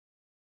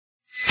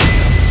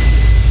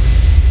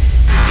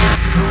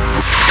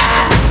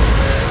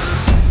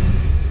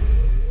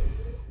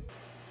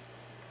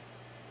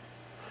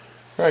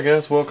Alright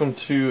guys, welcome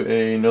to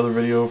another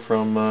video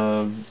from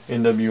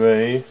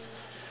NWA.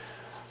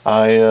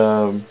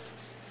 I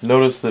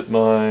noticed that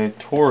my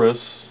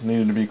Taurus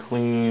needed to be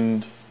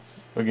cleaned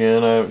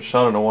again. I haven't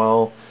shot it in a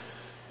while,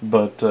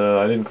 but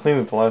I didn't clean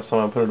it the last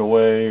time I put it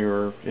away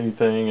or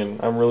anything,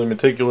 and I'm really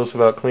meticulous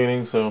about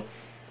cleaning, so I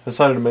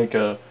decided to make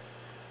a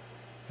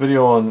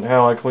video on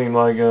how I clean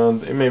my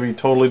guns. It may be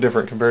totally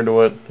different compared to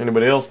what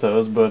anybody else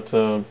does, but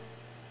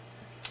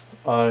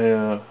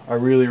I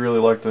really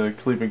like to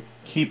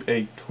keep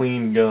a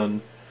clean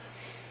gun.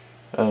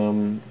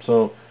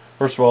 So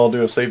first of all, I'll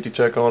do a safety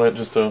check on it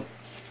just to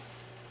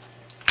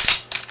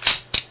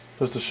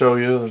show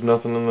you there's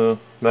nothing in the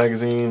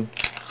magazine.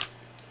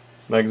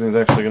 Magazine's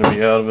actually going to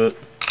be out of it.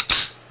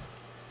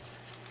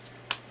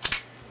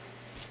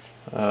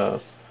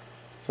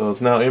 So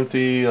it's now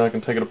empty. I can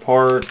take it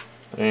apart,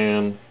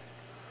 and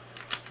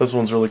this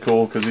one's really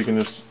cool because you can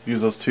just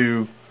use those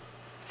two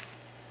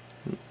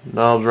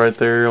knobs right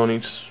there on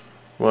each,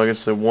 well, I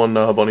guess one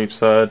knob on each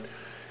side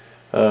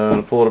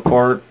to pull it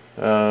apart.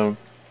 The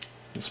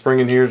spring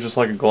in here is just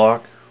like a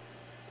Glock.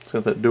 It's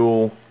got that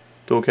dual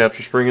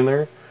capture spring in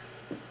there.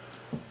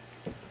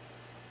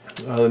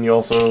 Then you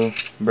also,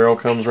 barrel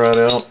comes right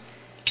out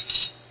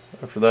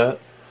after that.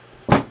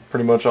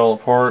 Pretty much all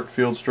apart,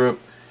 field strip.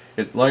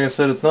 Like I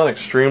said, it's not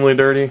extremely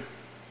dirty,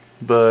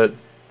 but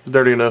it's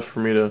dirty enough for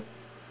me to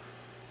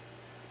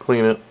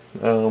clean it.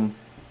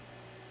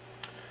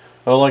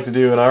 What I like to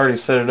do, and I already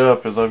set it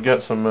up, is I've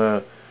got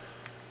some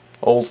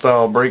old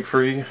style break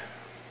free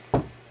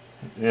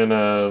in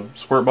a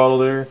squirt bottle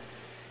there,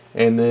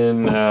 and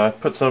then I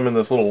put some in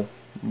this little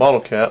bottle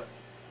cap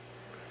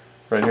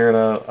right here, and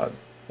a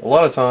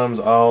lot of times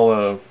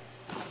I'll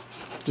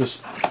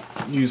just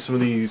use some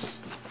of these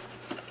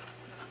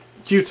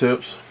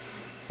Q-tips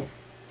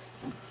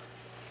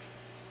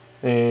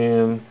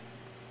and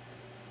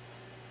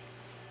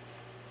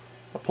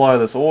apply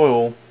this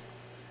oil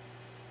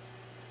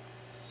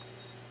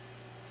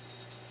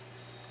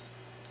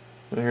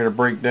in here to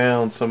break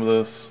down some of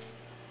this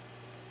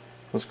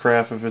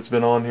crap if it's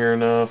been on here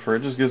enough, or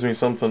it just gives me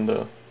something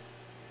to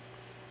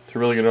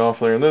really get it off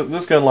there. And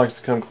this gun likes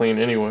to come clean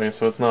anyway,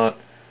 so it's not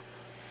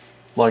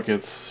like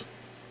it's,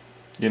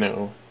 you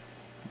know,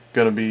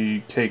 gonna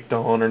be caked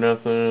on or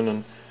nothing.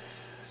 And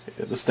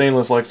the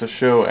stainless likes to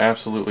show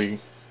absolutely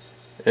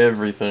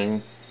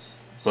everything,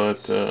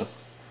 but what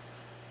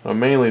I'm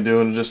mainly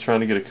doing is just trying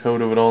to get a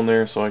coat of it on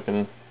there so I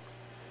can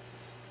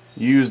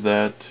use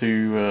that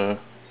to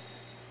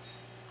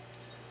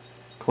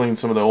clean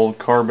some of the old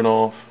carbon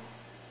off.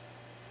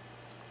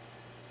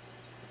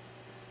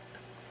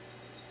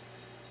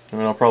 I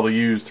mean, I'll probably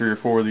use 3 or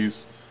 4 of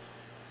these.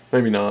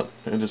 Maybe not.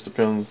 It just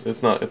depends.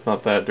 It's not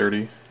that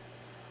dirty.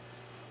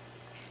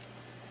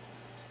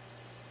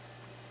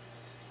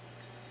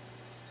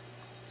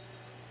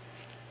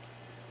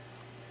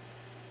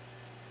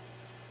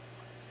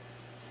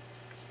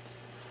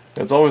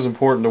 It's always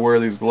important to wear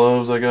these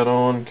gloves I got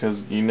on,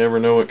 because you never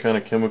know what kind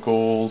of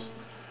chemicals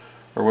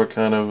or what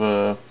kind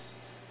of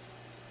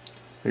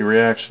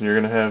reaction you're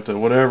going to have to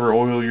whatever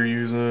oil you're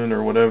using,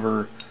 or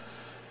whatever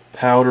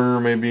powder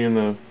may be in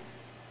the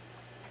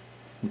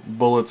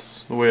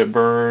bullets, the way it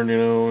burned, you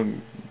know,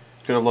 and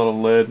got a lot of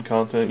lead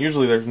content.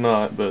 Usually there's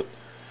not, but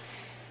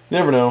you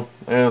never know.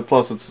 And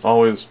plus, it's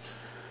always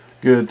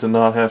good to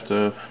not have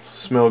to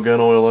smell gun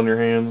oil on your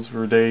hands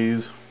for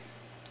days.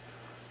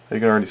 You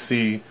can already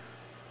see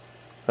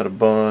had a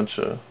bunch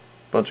of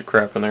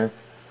crap in there.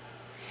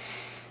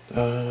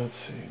 Let's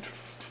see.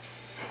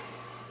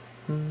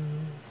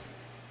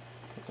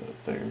 Put that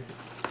up there.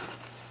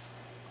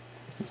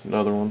 There's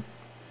another one.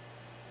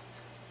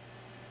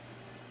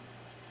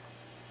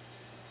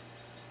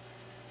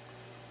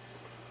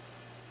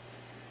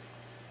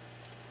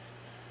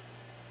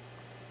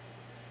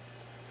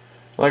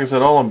 Like I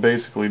said, all I'm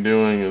basically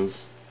doing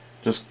is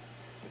just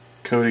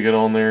coating it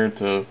on there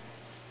to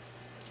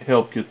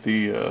help get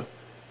the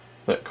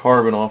that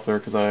carbon off there,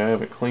 because I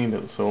haven't cleaned it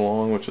in so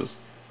long, which is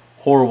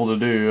horrible to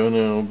do, I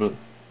know,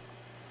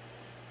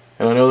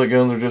 and I know that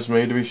guns are just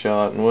made to be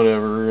shot and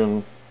whatever,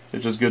 and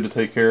it's just good to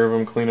take care of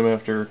them, clean them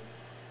after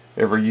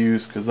every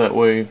use, because that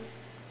way,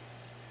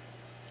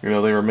 you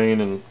know, they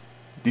remain in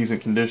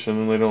decent condition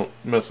and they don't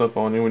mess up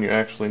on you when you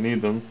actually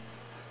need them,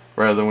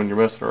 rather than when you're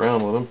messing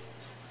around with them.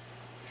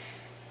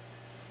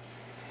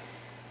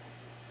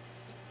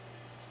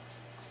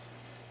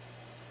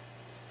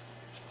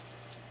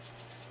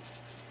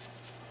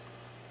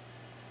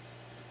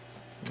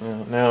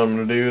 Now what I'm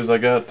going to do is I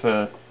got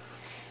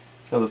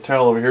this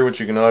towel over here, which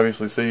you can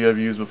obviously see I've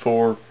used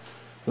before,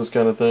 this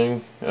kind of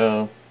thing.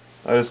 I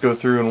just go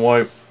through and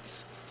wipe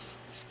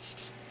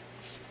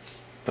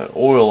that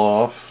oil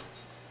off.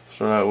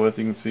 Start out with,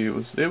 you can see it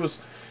was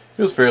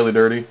fairly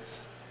dirty,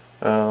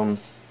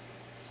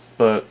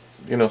 but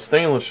you know,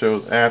 stainless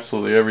shows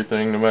absolutely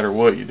everything no matter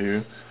what you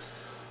do,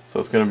 so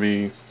it's going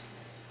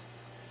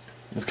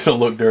to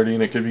look dirty,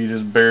 and it could be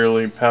just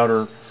barely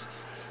powder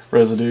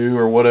residue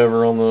or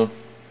whatever on the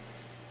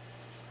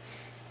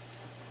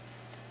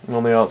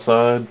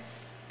outside.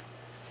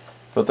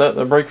 But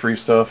that brake free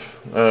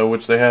stuff,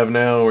 which they have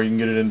now, where you can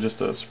get it in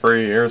just a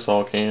spray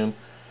aerosol can.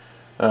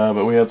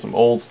 But we had some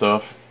old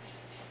stuff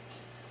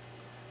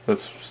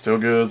that's still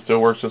good,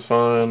 still works just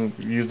fine.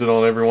 Used it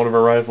on every one of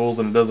our rifles,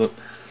 and it doesn't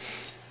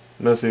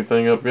mess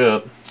anything up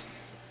yet.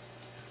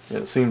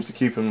 It seems to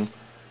keep them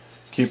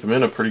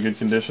in a pretty good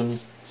condition.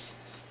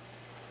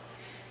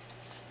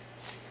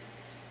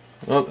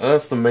 Well,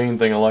 that's the main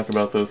thing I like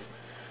about this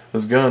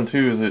gun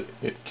too, is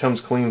it comes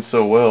clean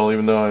so well.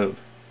 Even though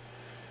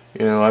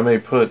I may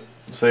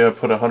say I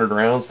put 100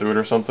 rounds through it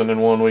or something in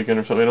one weekend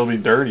or something, it'll be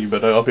dirty,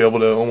 but I'll be able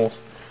to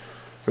almost,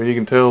 I mean, you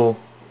can tell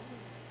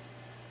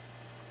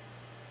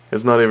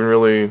it's not even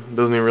really,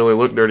 doesn't even really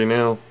look dirty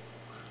now.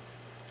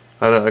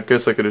 I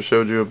guess I could have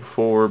showed you it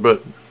before,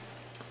 but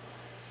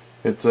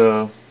it's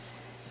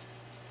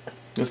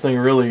this thing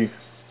really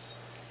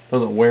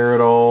doesn't wear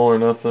at all or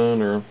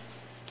nothing, or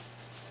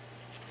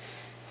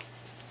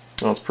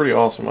it's pretty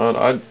awesome.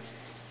 I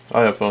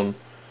have fun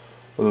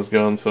with this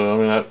gun. So I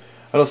mean, I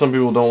know some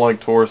people don't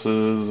like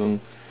Tauruses, and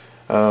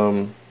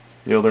some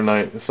of the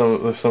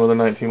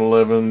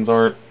 1911s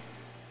aren't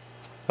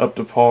up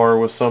to par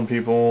with some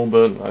people,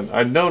 but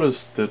I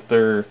noticed that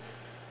they're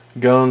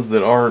guns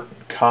that aren't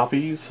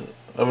copies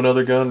of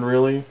another gun,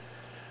 really.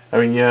 I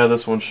mean, yeah,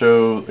 this one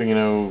shares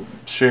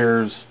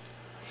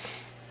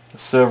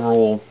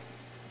several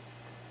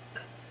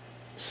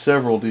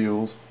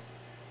deals,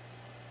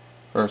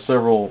 or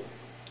several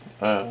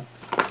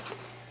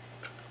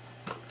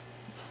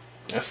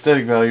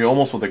aesthetic value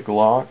almost with a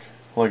Glock,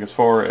 like as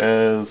far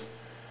as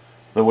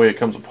the way it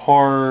comes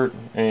apart,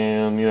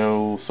 and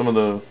some of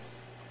the,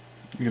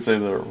 you could say,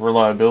 the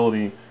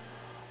reliability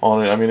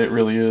on it. I mean, it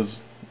really is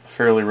a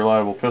fairly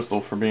reliable pistol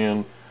for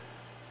being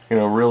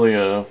really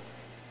a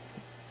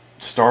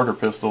starter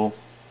pistol.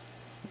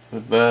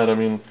 If that, I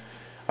mean,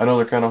 I know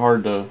they're kind of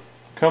hard to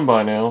come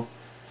by now,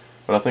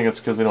 but I think it's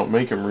because they don't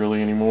make them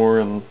really anymore,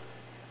 and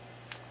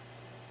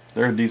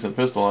they're a decent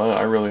pistol.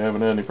 I really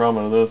haven't had any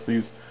problem with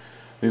this.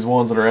 These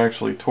ones that are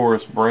actually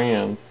Taurus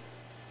brand,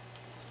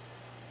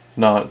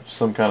 not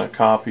some kind of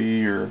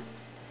copy or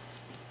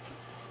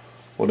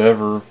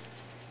whatever,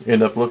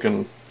 end up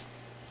looking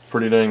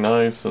pretty dang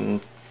nice, and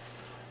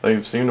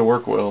they seem to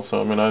work well.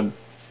 So I mean,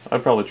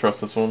 I'd probably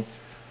trust this one.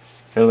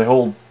 And they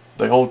hold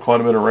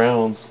quite a bit of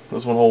rounds.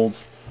 This one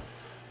holds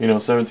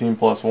 17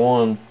 plus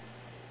 1,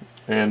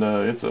 and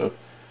it's a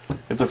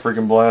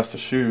freaking blast to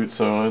shoot.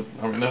 So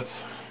I mean,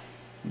 that's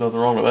nothing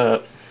wrong with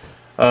that.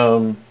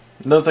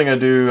 Another thing I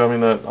do, I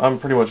mean, I'm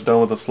pretty much done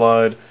with the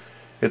slide.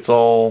 It's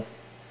all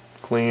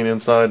clean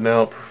inside and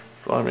out.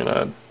 I mean,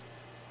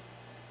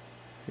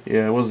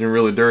 it wasn't even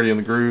really dirty in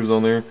the grooves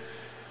on there,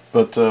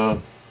 but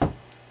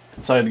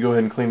decided to go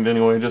ahead and clean it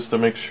anyway, just to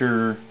make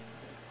sure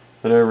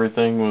that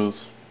everything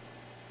was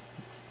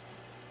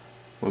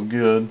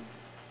good.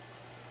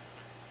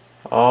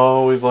 I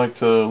always like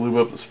to lube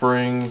up the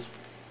springs,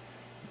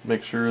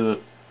 make sure that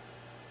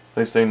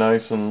they stay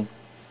nice and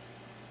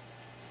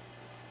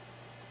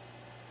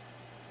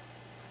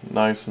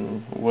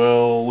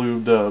well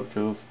lubed up,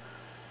 because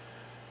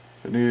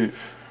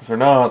if they're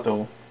not,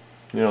 they'll,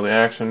 the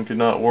action could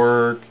not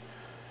work.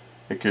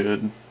 It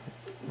could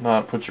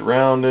not put your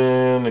round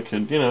in. It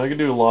could, it could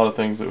do a lot of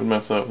things that would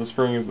mess up. The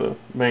spring is the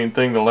main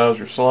thing that allows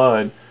your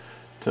slide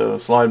to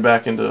slide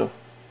back into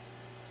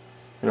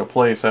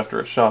place after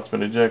a shot's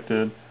been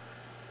ejected.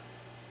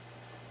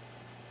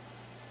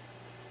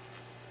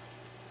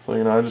 So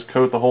I just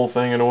coat the whole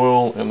thing in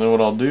oil, and then what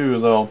I'll do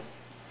is I'll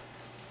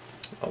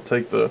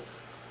take the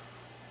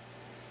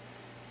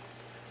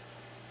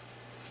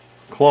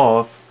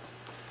cloth,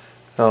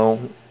 I'll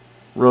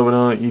rub it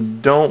on it. You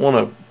don't want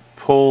to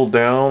pull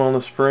down on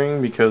the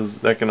spring, because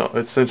that can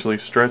essentially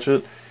stretch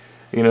it.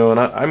 And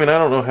I mean, I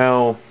don't know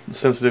how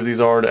sensitive these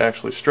are to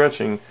actually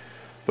stretching,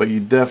 but you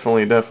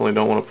definitely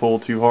don't want to pull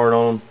too hard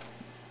on them,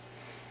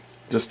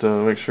 just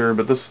to make sure.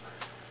 But this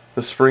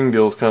spring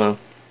deal is kind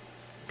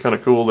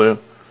of cool, the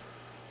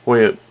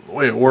way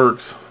it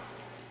works.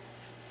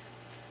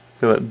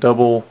 Got that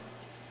double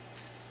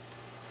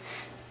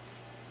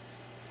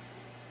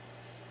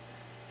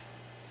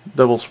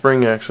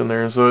spring action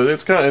there, so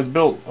it's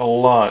built a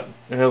lot.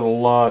 It has a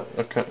lot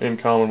in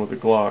common with the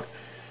Glock.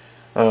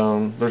 I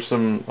know there's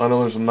some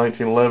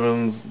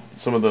 1911s,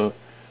 some of the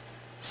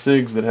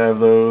SIGs that have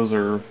those,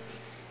 or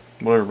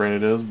whatever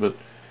brand it is, but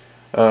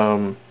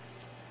I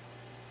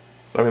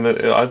mean,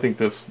 I think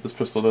this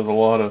pistol does a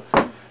lot of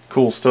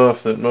cool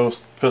stuff that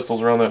most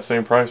pistols around that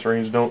same price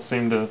range don't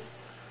seem to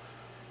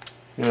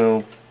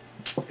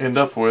end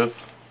up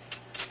with.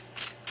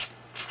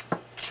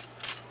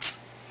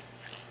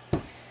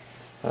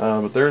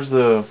 But there's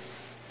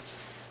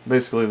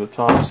basically the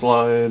top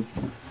slide,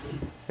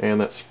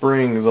 and that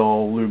spring is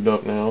all lubed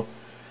up now.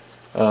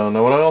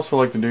 Now what I also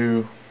like to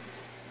do,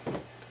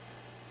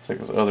 let's take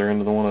this other end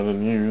of the one I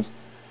didn't use,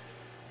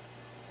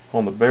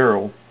 on the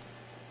barrel,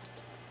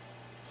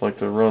 I like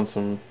to run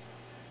some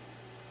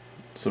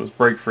it's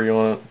brake free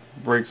on it,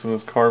 brakes in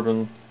this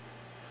carbon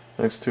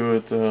next to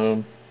it.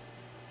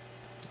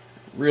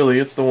 Really,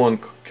 it's the one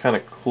kind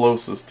of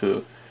closest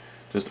to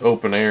just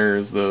open air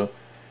is the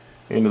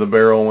end of the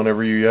barrel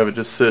whenever you have it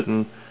just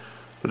sitting,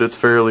 but it's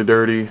fairly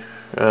dirty.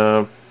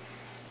 I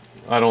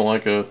don't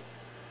like a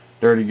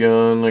dirty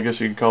gun. I guess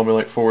you could call me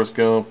like Forrest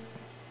Gump.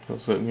 I'm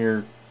sitting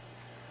here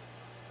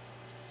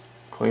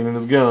cleaning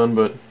his gun,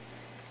 but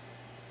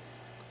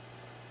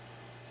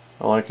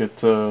I like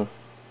it all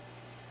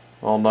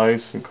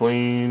nice and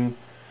clean,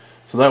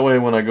 so that way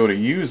when I go to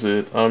use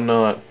it, I'm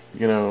not,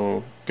 you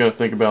know, gonna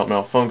think about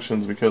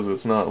malfunctions because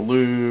it's not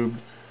lubed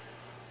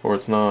or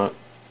it's not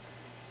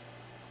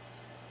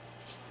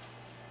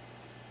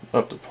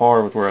up to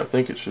par with where I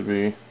think it should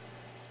be.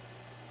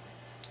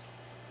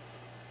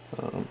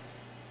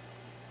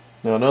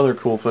 Now another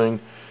cool thing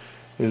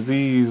is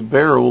these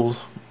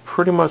barrels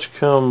pretty much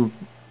come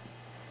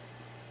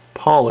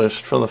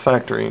polished from the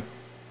factory,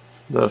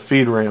 the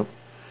feed ramp,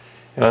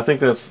 and I think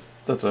that's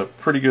a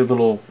pretty good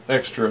little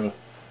extra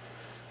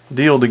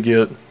deal to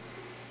get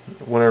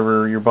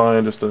whenever you're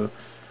buying just a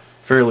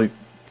fairly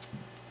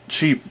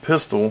cheap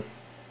pistol.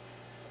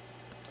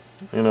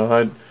 You know,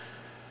 I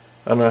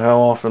don't know how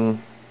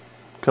often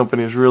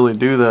companies really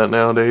do that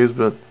nowadays,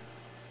 but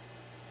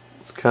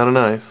it's kind of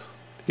nice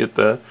to get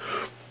that.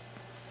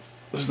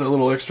 There's that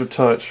little extra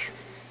touch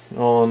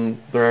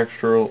on their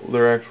actual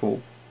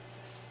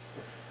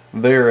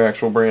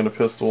brand of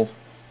pistol,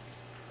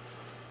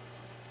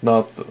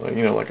 not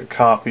you know, like a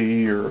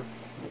copy or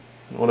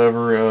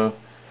whatever.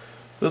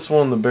 This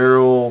one, the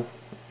barrel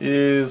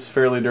is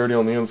fairly dirty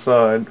on the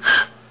inside,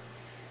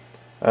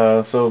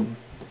 so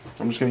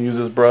I'm just gonna use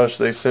this brush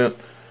they sent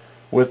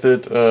with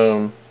it.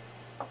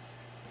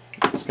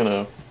 Just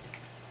gonna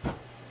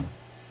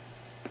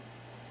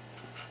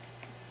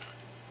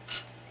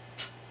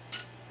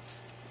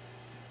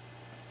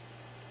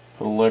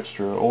put a little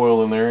extra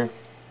oil in there.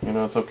 You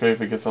know, it's okay if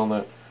it gets on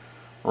that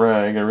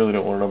rag. I really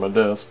don't want it on my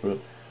desk, but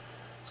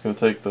it's going to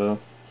take the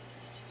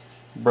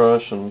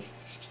brush and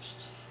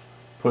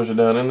push it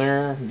down in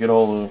there, get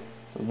all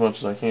as much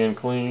as I can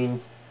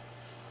clean.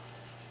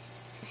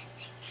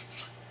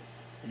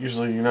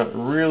 Usually you're not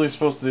really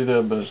supposed to do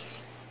that, but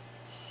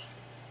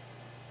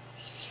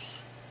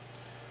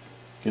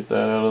get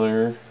that out of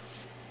there.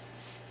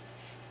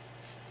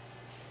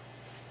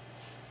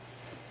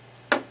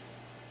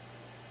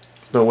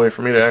 No way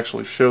for me to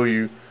actually show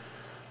you.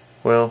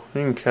 Well,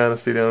 you can kind of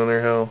see down in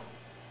there how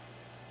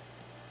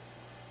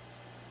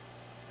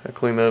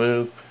clean that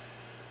is.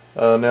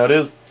 Now it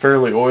is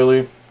fairly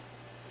oily.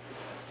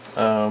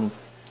 I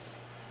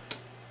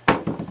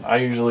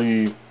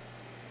usually,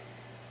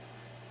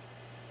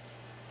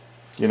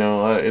 you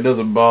know, it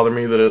doesn't bother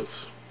me that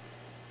it's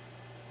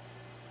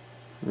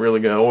really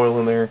got oil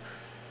in there.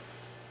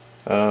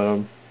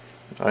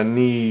 I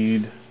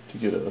need to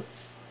get a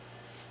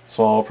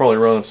swab. I'll probably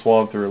run a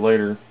swab through it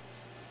later.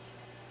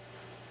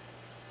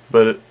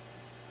 But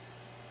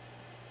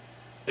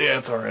yeah,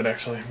 it's alright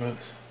actually. But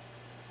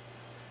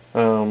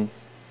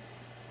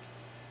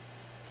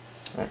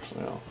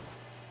actually, I'll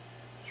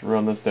just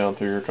run this down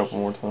through here a couple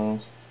more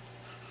times.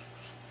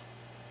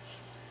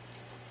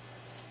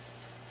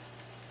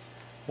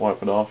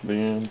 Wipe it off at the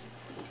end.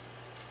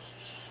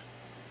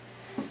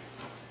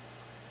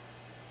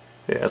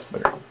 Yeah, that's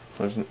better.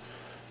 There's not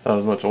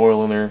as much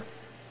oil in there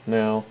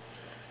now.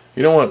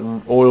 You don't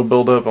want oil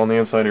buildup on the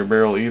inside of your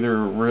barrel either,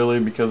 really,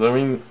 because I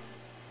mean,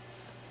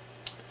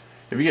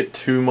 if you get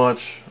too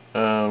much, you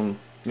know,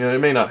 it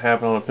may not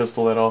happen on a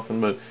pistol that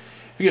often, but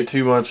if you get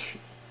too much,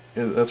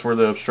 that's where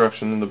the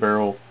obstruction in the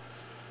barrel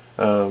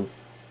comes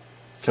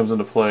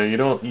into play. You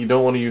don't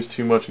want to use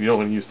too much, and you don't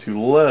want to use too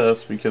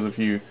less, because if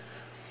you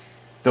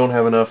don't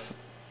have enough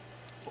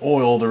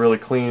oil to really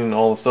clean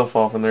all the stuff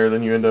off in there,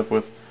 then you end up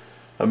with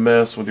a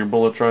mess with your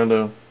bullet trying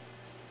to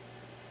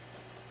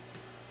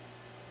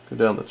go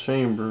down the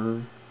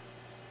chamber.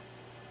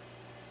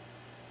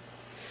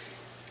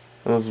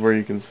 And this is where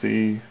you can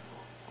see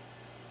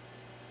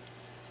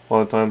a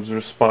lot of times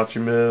there's spots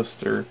you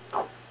missed, or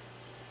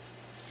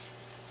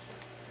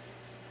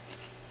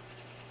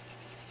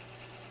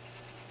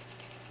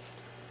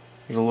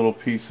there's a little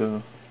piece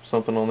of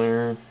something on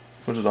there,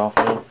 which is off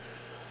now.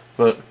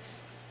 But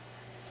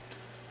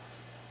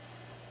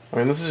I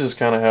mean, this is just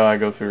kind of how I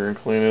go through and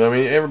clean it. I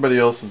mean, everybody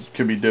else's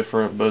could be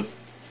different, but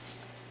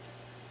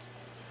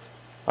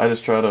I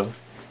just try to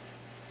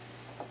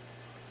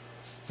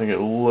make it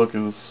look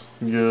as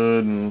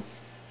good and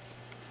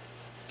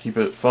keep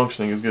it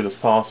functioning as good as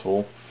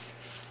possible.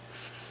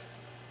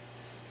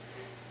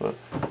 But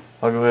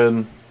I'll go ahead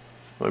and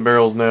my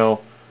barrel's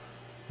now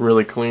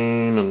really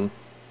clean and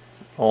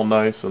all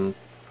nice and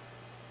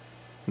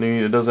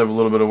neat. It does have a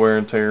little bit of wear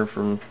and tear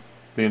from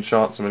being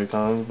shot so many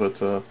times, but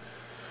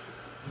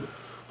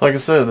like I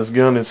said, this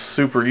gun is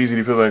super easy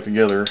to put back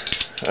together.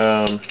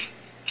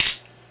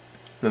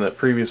 In that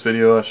previous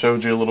video I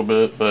showed you a little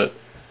bit, but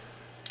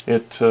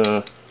it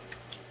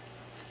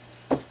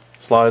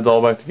slides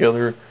all back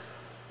together.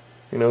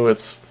 You know,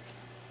 it's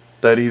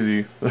that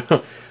easy.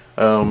 Then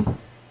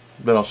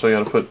I'll show you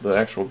how to put the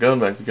actual gun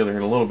back together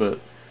in a little bit.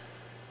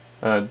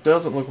 It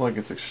doesn't look like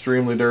it's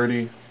extremely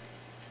dirty.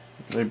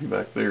 Maybe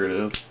back there it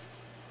is.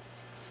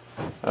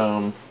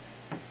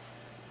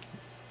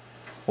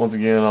 once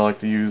again, I like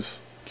to use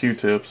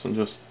Q-tips and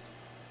just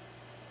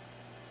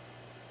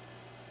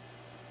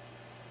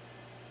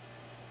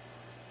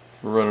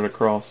run it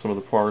across some of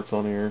the parts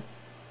on here.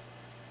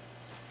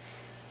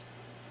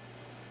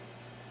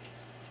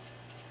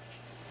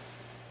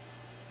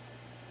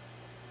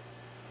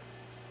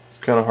 It's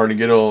kind of hard to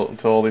get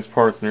to all these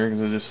parts in here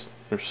because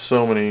there's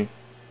so many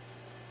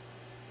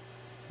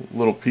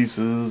little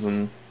pieces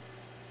and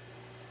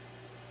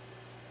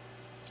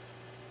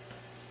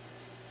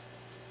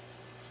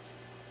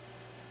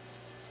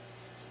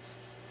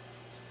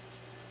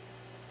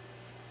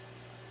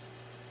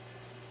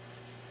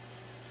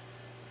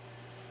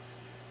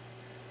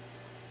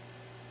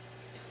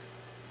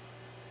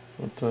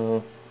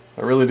I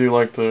really do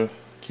like to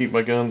keep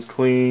my guns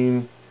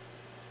clean.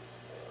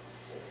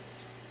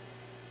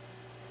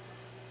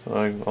 So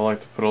I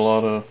like to put a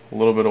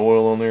little bit of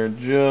oil on there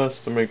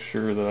just to make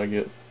sure that I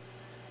get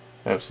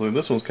absolutely.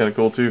 This one's kind of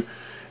cool too.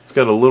 It's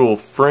got a little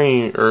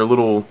frame or a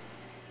little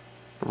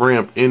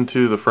ramp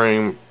into the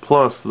frame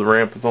plus the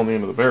ramp that's on the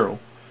end of the barrel.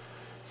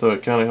 So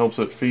it kind of helps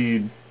it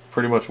feed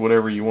pretty much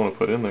whatever you want to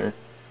put in there.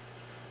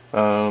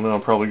 Now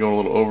I'm probably going a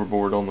little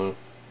overboard on the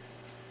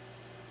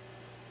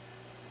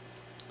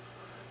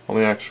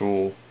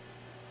actual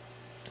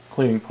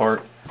cleaning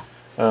part,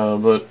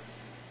 but go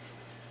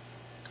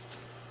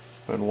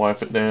ahead and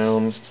wipe it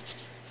down.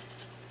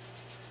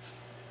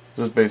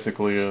 Just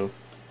basically a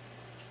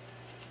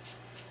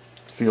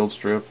field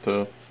strip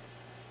to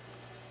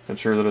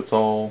ensure that it's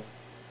all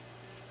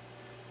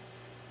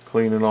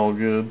clean and all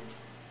good.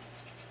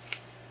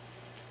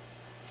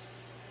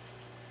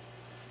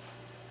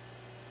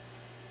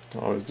 I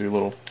always do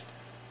little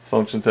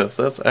function tests.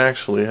 That's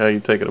actually how you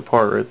take it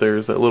apart right there.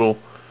 Is that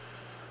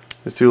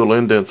these two little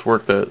indents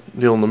work that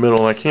deal in the middle,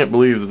 and I can't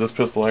believe that this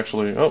pistol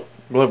actually, oh,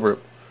 glove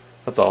rip.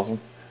 That's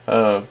awesome.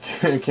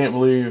 Can't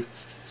believe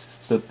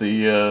that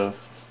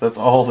that's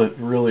all that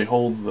really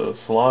holds the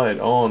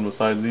slide on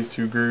besides these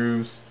two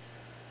grooves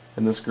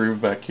and this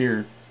groove back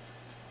here.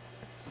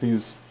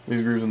 These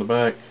grooves in the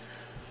back.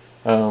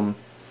 Well,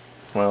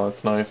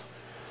 that's nice.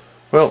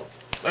 Well,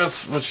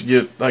 that's what you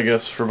get, I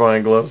guess, for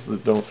buying gloves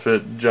that don't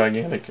fit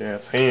gigantic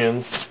ass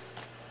hands.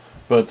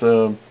 But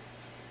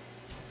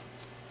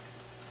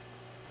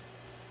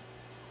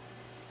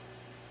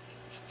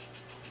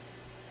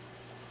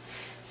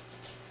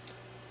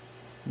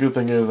good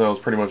thing is I was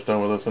pretty much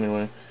done with this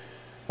anyway.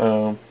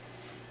 But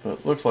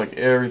it looks like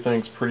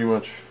everything's pretty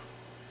much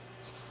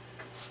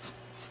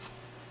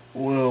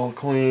well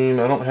clean.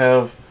 I don't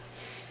have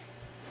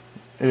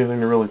anything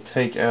to really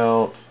take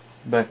out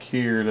back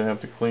here to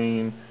have to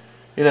clean.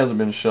 It hasn't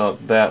been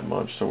shot that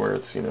much to where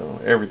it's, you know,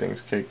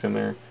 everything's caked in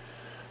there.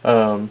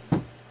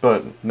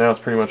 But now it's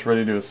pretty much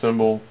ready to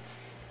assemble.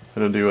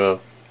 I'm going to do a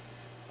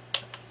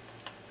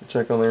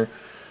check on there.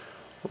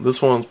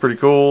 This one's pretty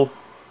cool.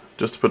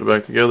 Just to put it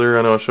back together.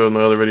 I know I showed in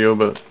the other video,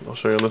 but I'll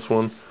show you on this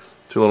one.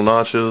 Two little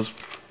notches.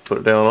 Put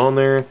it down on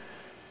there,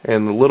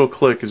 and the little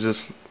click is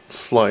just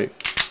slight,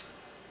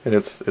 and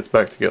it's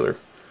back together.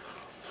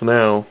 So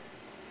now,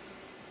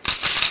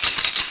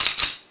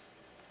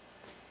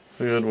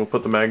 good. We'll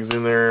put the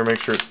magazine there. Make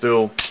sure it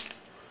still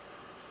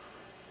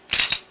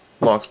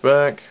locks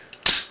back,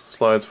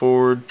 slides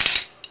forward.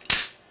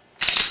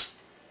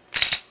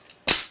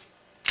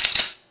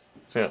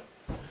 So yeah.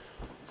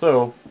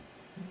 So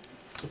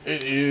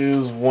it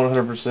is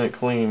 100%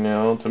 clean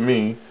now to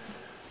me.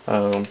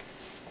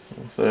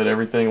 Like I said,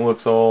 everything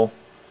looks all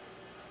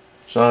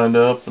shined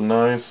up and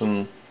nice,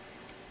 and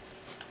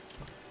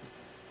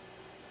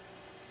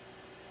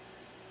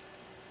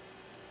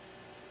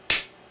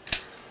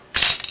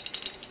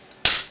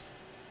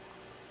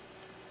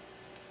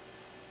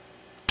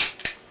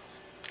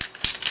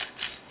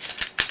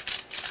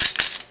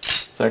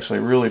it's actually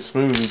really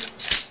smooth.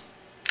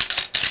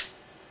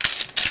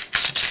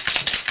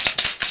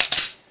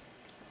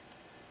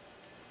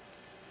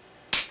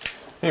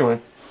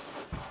 Anyway,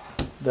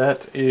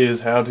 that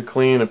is how to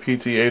clean a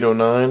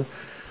PT809.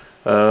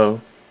 I'll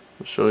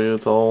show you,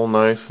 it's all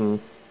nice and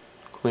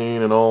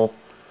clean and all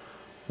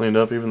cleaned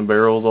up. Even the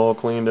barrel's all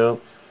cleaned up.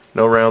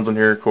 No rounds in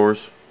here, of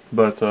course.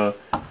 But, well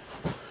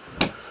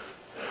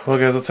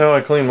guys, that's how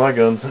I clean my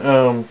guns.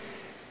 Doesn't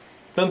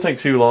take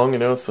too long, you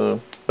know, it's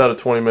about a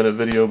 20-minute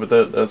video, but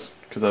that's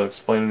because I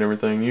explained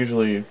everything.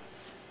 Usually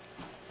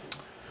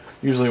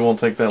won't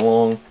take that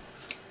long.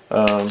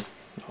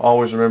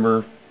 Always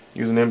remember,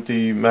 use an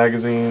empty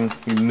magazine.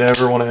 You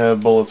never want to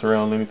have bullets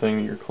around anything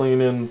that you're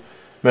cleaning,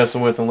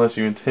 messing with, unless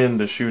you intend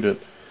to shoot it.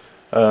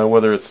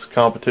 Whether it's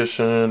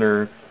competition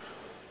or,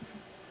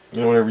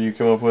 you know, whatever you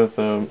come up with.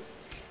 And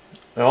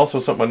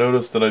also something I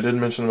noticed that I didn't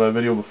mention in my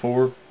video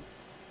before.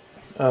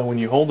 When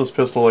you hold this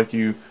pistol like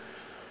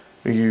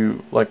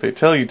like they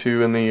tell you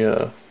to in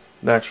the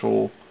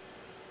actual,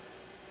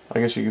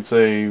 I guess you could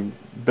say,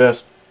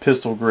 best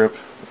pistol grip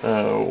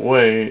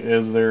way,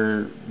 is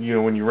there, you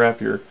know, when you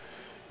wrap your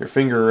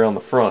finger around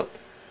the front.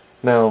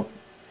 Now,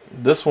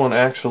 this one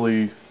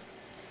actually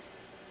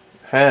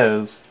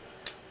has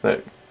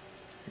that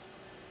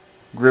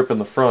grip in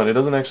the front. It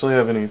doesn't actually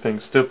have anything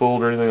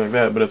stippled or anything like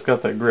that, but it's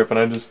got that grip, and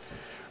I just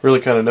really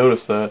kind of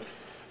noticed that.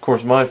 Of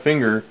course, my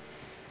finger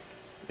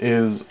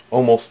is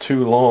almost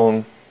too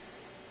long.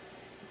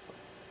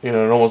 You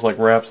know, it almost like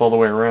wraps all the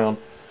way around.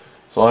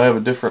 So I have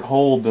a different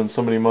hold than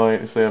somebody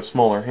might if they have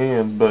smaller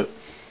hands, but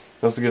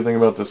that's the good thing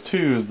about this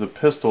too, is the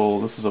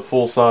pistol. This is a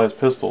full-size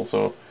pistol,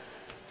 so it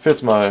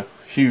fits my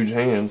huge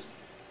hands.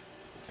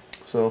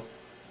 So,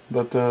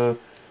 but thought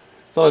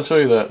I'd show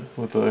you that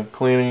with the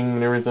cleaning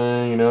and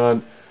everything. You know,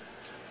 I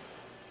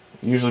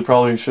usually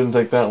probably shouldn't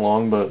take that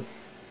long, but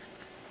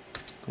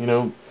you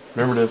know,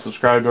 remember to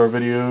subscribe to our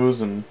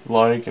videos and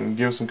like and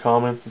give some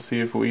comments to see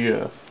if we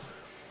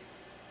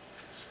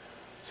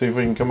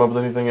can come up with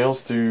anything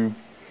else to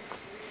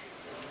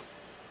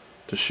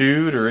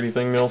shoot, or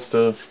anything else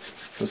to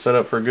set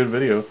up for a good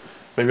video.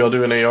 Maybe I'll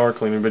do an AR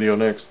cleaning video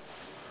next.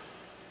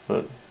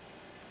 But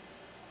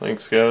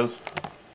thanks, guys.